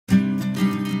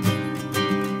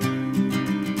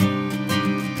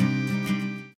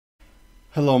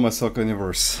Hello, my soccer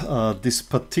universe. This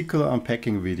particular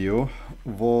unpacking video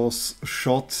was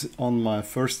shot on my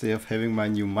first day of having my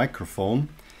new microphone,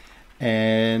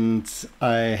 and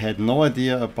I had no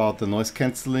idea about the noise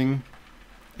cancelling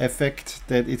effect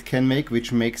that it can make,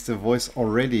 which makes the voice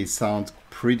already sound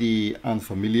pretty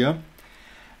unfamiliar.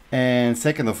 And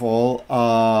second of all,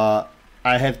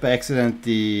 I had by accident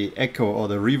the echo or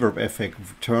the reverb effect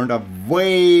turned up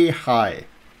way high.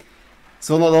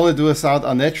 So not only do I sound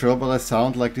unnatural, but I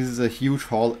sound like this is a huge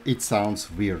hall. It sounds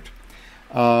weird.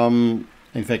 In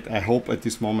fact, I hope at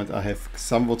this moment I have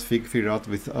somewhat figured out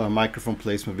with microphone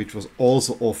placement, which was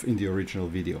also off in the original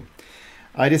video.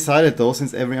 I decided though,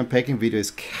 since every unpacking video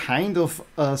is kind of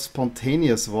a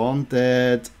spontaneous one,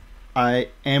 that I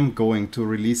am going to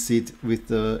release it with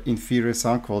the inferior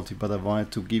sound quality, but I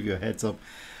wanted to give you a heads up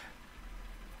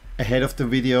ahead of the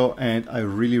video, and I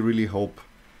really hope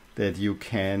that you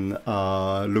can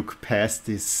look past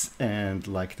this and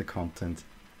like the content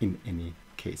in any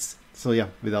case. So yeah,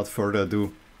 without further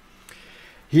ado,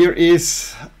 here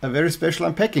is a very special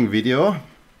unpacking video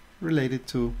related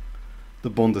to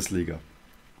the Bundesliga.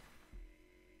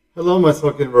 Hello my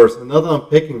soccer universe, another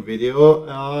unpacking video,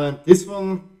 and this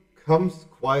one comes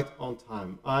quite on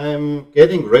time. I'm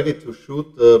getting ready to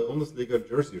shoot the Bundesliga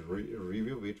jersey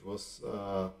review, which was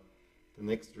the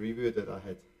next review that I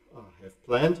have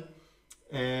planned,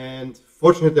 and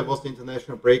fortunately there was the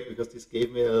international break, because this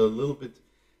gave me a little bit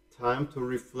time to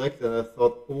reflect, and I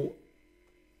thought, oh,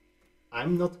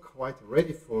 I'm not quite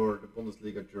ready for the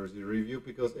Bundesliga jersey review,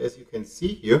 because as you can see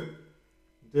here,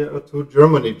 there are two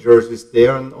Germany jerseys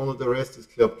there, and only the rest is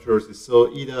club jerseys. So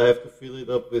either I have to fill it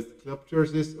up with club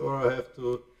jerseys, or I have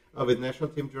to with national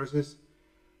team jerseys,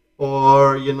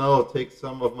 or take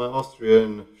some of my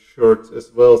Austrian shirts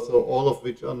as well. So all of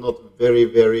which are not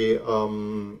very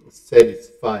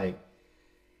satisfying.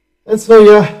 And so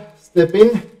yeah, step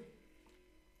in.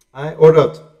 I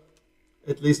ordered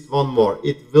at least one more.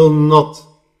 It will not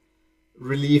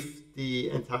relieve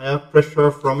the entire pressure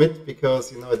from it,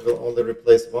 because it will only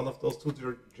replace one of those two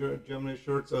Germany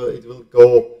shirts, so it will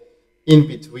go in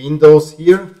between those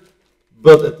here.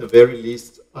 But at the very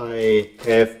least, I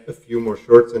have a few more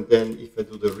shirts, and then if I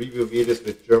do the review videos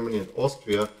with Germany and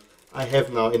Austria, I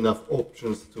have now enough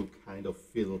options to kind of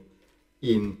fill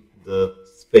in the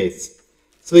space.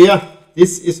 So yeah,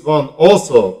 this is one.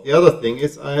 Also, the other thing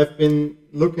is, I have been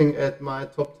looking at my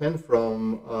top 10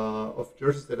 from of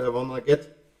jerseys that I want to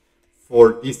get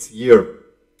for this year,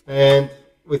 and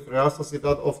with Real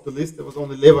Sociedad off the list, there was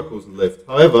only Leverkusen left.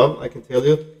 However, I can tell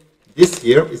you, this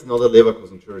year is not a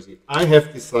Leverkusen jersey. I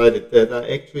have decided that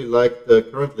I actually like the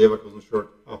current Leverkusen shirt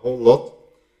a whole lot,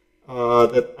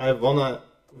 that I wanna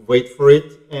wait for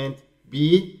it. And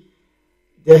B,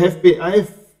 I've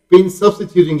been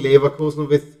substituting Leverkusen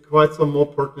with quite some more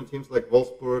pertinent teams like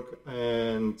Wolfsburg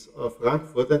and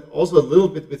Frankfurt, and also a little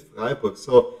bit with Freiburg.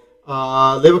 So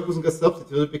Leverkusen got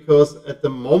substituted because at the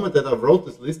moment that I wrote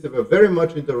this list, they were very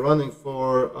much in the running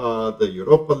for the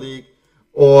Europa League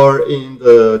or in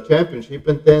the Championship,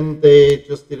 and then they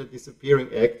just did a disappearing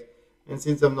act. And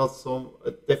since I'm not so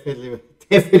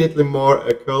definitely more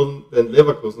a Köln than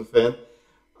Leverkusen fan,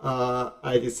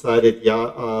 I decided,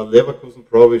 Leverkusen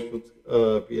probably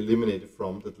should be eliminated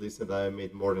from that list, and I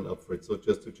made more than up for it. So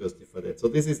just to justify that, so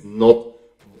this is not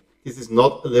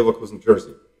a Leverkusen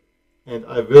jersey. And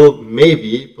I will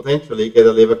potentially get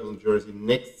a Leverkusen jersey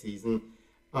next season,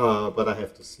 but I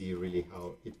have to see really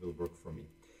how it will work for me.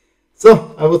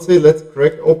 So I would say let's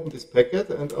crack open this packet,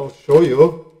 and I'll show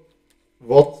you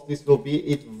what this will be.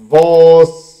 It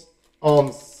was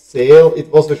on sale. It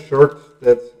was a shirt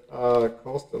that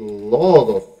cost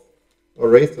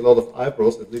raised a lot of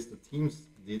eyebrows. At least the teams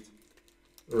did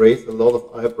raise a lot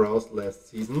of eyebrows last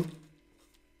season,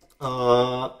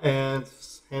 and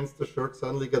hence the shirt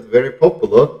suddenly got very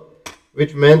popular,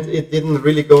 which meant it didn't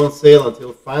really go on sale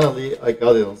until finally I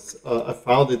got it I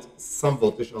found it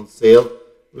somewhat on sale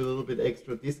with a little bit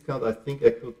extra discount. I think I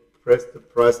could press the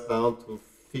price down to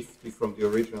 50 from the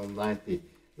original 90,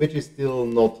 which is still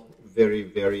not very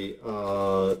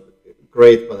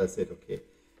great, but I said okay.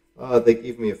 They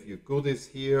give me a few goodies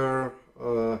here,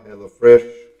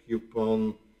 HelloFresh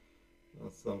coupon,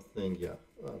 something, yeah.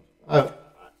 I will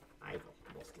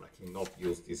most likely not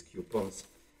use these coupons.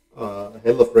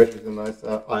 HelloFresh is a nice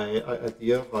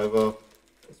idea, however,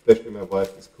 especially my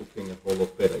wife is cooking a whole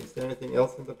lot better. Is there anything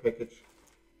else in the package?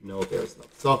 No, there's not.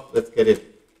 So let's get it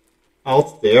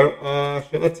out there.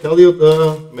 Shall I tell you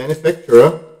the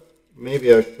manufacturer?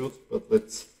 Maybe I should, but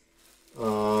let's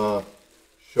show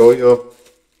you.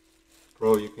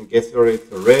 Probably you can guess already.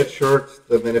 It's a red shirt.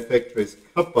 The manufacturer is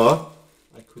Kappa.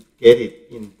 I could get it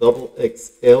in double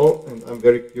XL, and I'm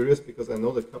very curious because I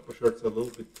know the Kappa shirts are a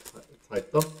little bit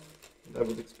tighter, and I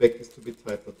would expect this to be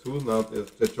tighter too. Now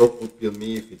the joke would be on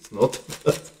me if it's not.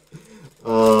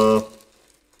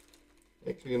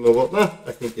 Actually, you know what? Nah,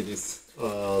 I think it is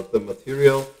the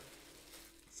material.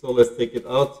 So let's take it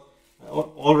out. I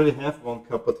already have one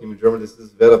Kappa team in Germany. This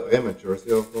is Werder Bremen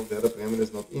jersey. Although Werder Bremen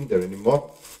is not in there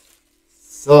anymore.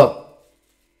 So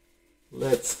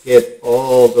let's get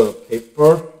all the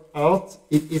paper out.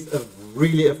 It is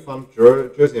really a fun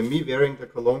jersey. And me wearing the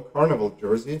Cologne Carnival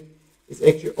jersey is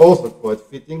actually also quite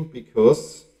fitting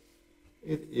because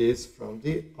it is from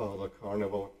the other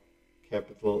Carnival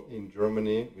capital in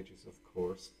Germany, which is of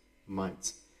course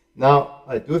Mainz. Now,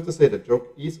 I do have to say the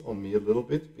joke is on me a little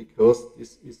bit because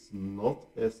this is not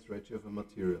as stretchy of a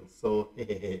material. So,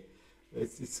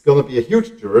 it's going to be a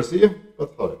huge jersey,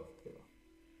 but however,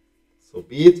 so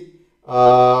be it.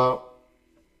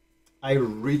 I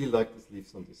really like the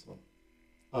sleeves on this one.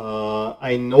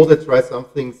 I know they tried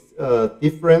something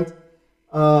different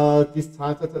this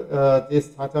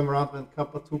time around when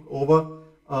Kappa took over.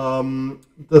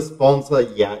 The sponsor,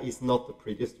 yeah, is not the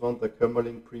prettiest one, the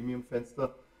Kömmerling Premium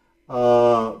Fenster.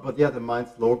 But yeah, the Mainz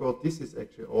logo, this is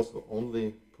actually also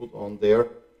only put on there.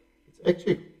 It's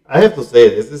actually, I have to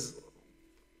say,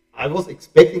 I was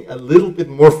expecting a little bit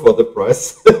more for the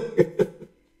price.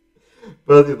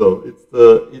 But you know,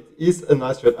 it is a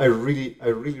nice shirt. I really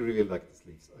like the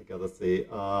sleeves, I gotta say.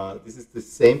 This is the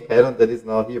same pattern that is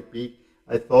now here big.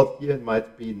 I thought here it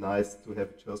might be nice to have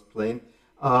it just plain.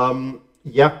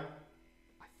 Yeah,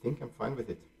 I think I'm fine with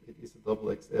it. It is a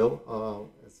double XL.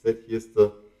 As I said, here's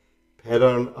the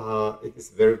pattern. It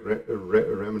is very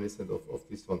reminiscent of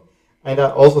this one. And I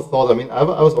also thought, I mean, I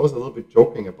was always a little bit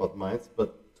joking about Mainz,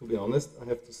 but to be honest, I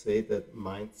have to say that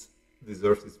Mainz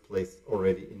deserves its place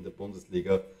already in the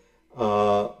Bundesliga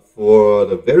for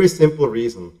the very simple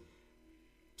reason.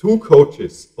 Two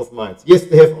coaches of Mainz. Yes,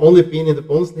 they have only been in the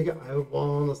Bundesliga, I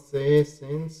want to say,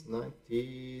 since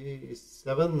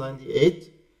 97,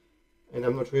 98. And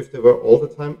I'm not sure if they were all the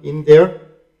time in there.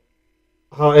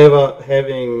 However,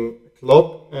 having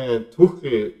Klopp and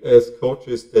Tuchel as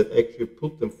coaches that actually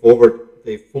put them forward,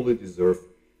 they fully deserve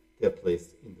their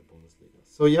place in the Bundesliga.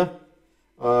 So yeah,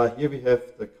 here we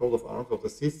have the coat of arms of the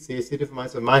city of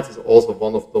Mainz. And Mainz is also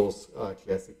one of those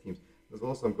classic teams. There's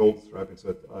also some gold striping,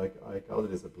 so I got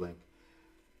it as a blank.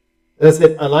 As I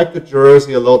said, I like the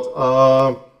jersey a lot.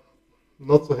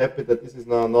 Not so happy that this is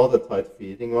now not a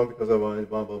tight-fitting one because I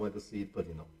wanted to see it, but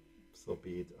you know, so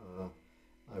be it.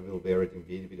 I will wear it in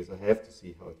video because I have to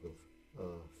see how it will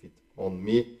fit on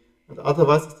me. And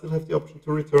otherwise, I still have the option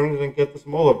to return it and get the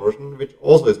smaller version, which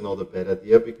also is not a bad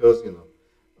idea because, you know,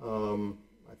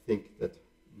 I think that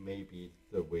may be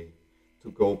the way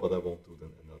to go, but I won't do that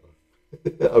another.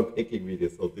 I'm making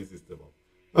videos, so this is the one.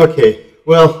 Okay,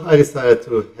 well, I decided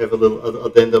to have a little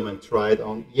addendum and try it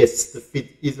on. Yes, the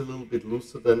fit is a little bit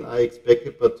looser than I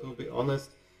expected, but to be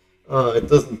honest, it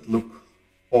doesn't look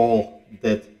all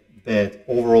that bad.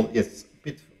 Overall, yes, a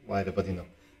bit wider, but you know,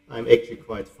 I'm actually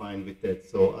quite fine with that,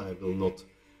 so I will not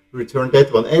return that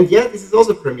one. And yeah, this is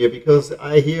also premiere because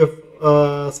I hear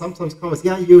sometimes comments,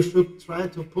 yeah, you should try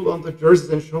to pull on the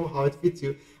jerseys and show how it fits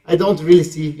you. I don't really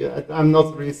see, I'm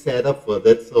not really set up for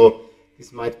that, so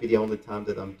this might be the only time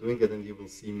that I'm doing it, and you will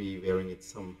see me wearing it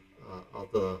some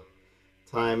other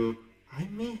time. I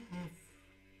may have,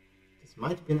 this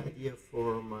might be an idea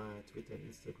for my Twitter and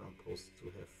Instagram post to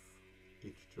have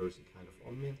each jersey kind of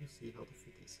on me and you see how the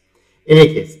fit is. In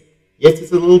any case, yes,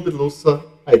 it's a little bit looser.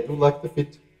 I do like the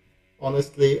fit.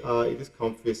 Honestly, it is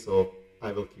comfy, so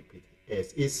I will keep it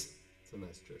as is. It's a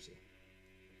nice jersey.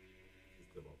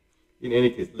 In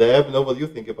any case, let me know what you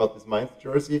think about this Mainz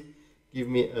jersey. Give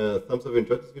me a thumbs up if you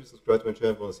enjoyed this video, subscribe to my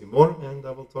channel if you want to see more, and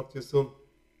I will talk to you soon.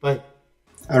 Bye.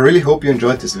 I really hope you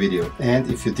enjoyed this video, and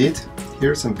if you did,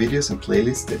 here are some videos and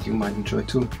playlists that you might enjoy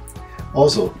too.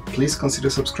 Also, please consider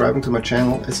subscribing to my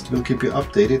channel as it will keep you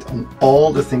updated on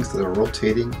all the things that are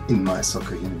rotating in my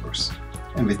soccer universe.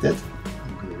 And with that,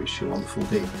 I'm going to wish you a wonderful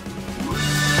day.